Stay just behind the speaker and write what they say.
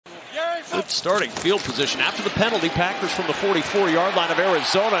Good starting field position after the penalty. Packers from the 44-yard line of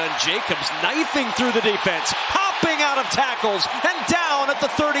Arizona, and Jacobs knifing through the defense, hopping out of tackles and down at the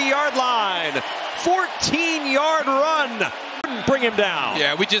 30-yard line. 14-yard run. Bring him down.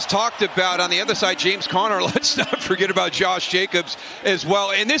 Yeah, we just talked about on the other side James Conner. Let's not forget about Josh Jacobs as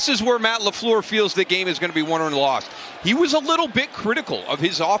well. And this is where Matt LaFleur feels the game is going to be won or lost. He was a little bit critical of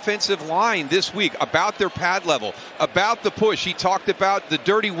his offensive line this week about their pad level, about the push. He talked about the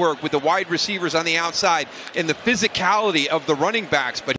dirty work with the wide receivers on the outside and the physicality of the running backs. But